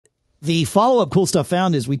The follow-up cool stuff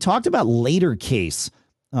found is we talked about Later Case.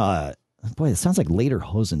 Boy, it sounds like Later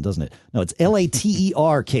Hosen, doesn't it? No, it's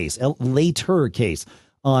Later Case, Later Case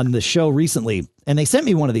on the show recently. And they sent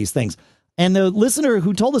me one of these things. And the listener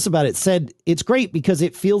who told us about it said it's great because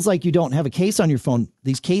it feels like you don't have a case on your phone.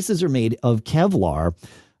 These cases are made of Kevlar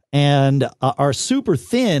and are super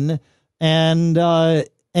thin and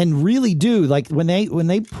really do, like when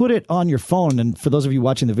they put it on your phone. And for those of you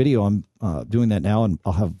watching the video, I'm doing that now, and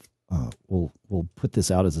I'll have we'll put this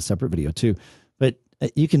out as a separate video too. But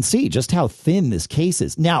you can see just how thin this case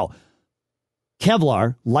is. Now,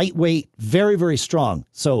 Kevlar, lightweight, very, very strong.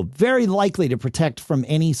 So very likely to protect from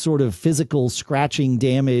any sort of physical scratching,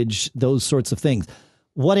 damage, those sorts of things.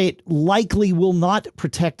 What it likely will not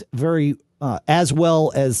protect very as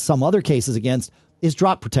well as some other cases against is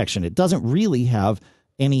drop protection. It doesn't really have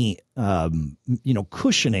any,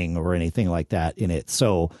 cushioning or anything like that in it.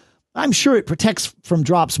 So I'm sure it protects from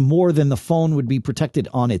drops more than the phone would be protected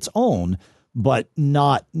on its own, but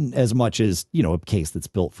not as much as, a case that's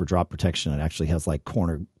built for drop protection. It actually has like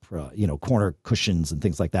corner cushions and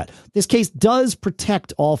things like that. This case does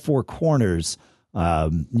protect all four corners.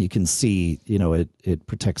 You can see, it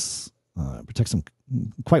protects them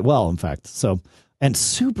quite well, in fact. So, and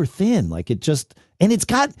super thin, like it's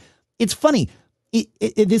funny.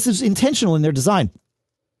 This is intentional in their design.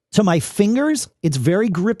 To my fingers, it's very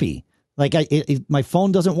grippy. Like my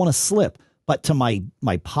phone doesn't want to slip. But to my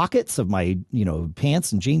pockets of my,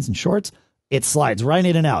 pants and jeans and shorts, it slides right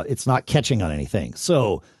in and out. It's not catching on anything.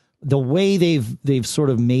 So the way they've sort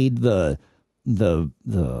of made the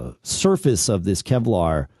surface of this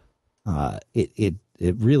Kevlar, it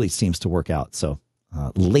really seems to work out. So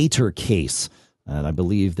Later Case, and I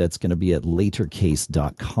believe that's going to be at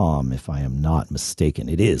latercase.com if I am not mistaken.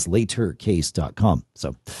 It is latercase.com. So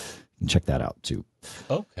you can check that out too.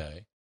 Okay.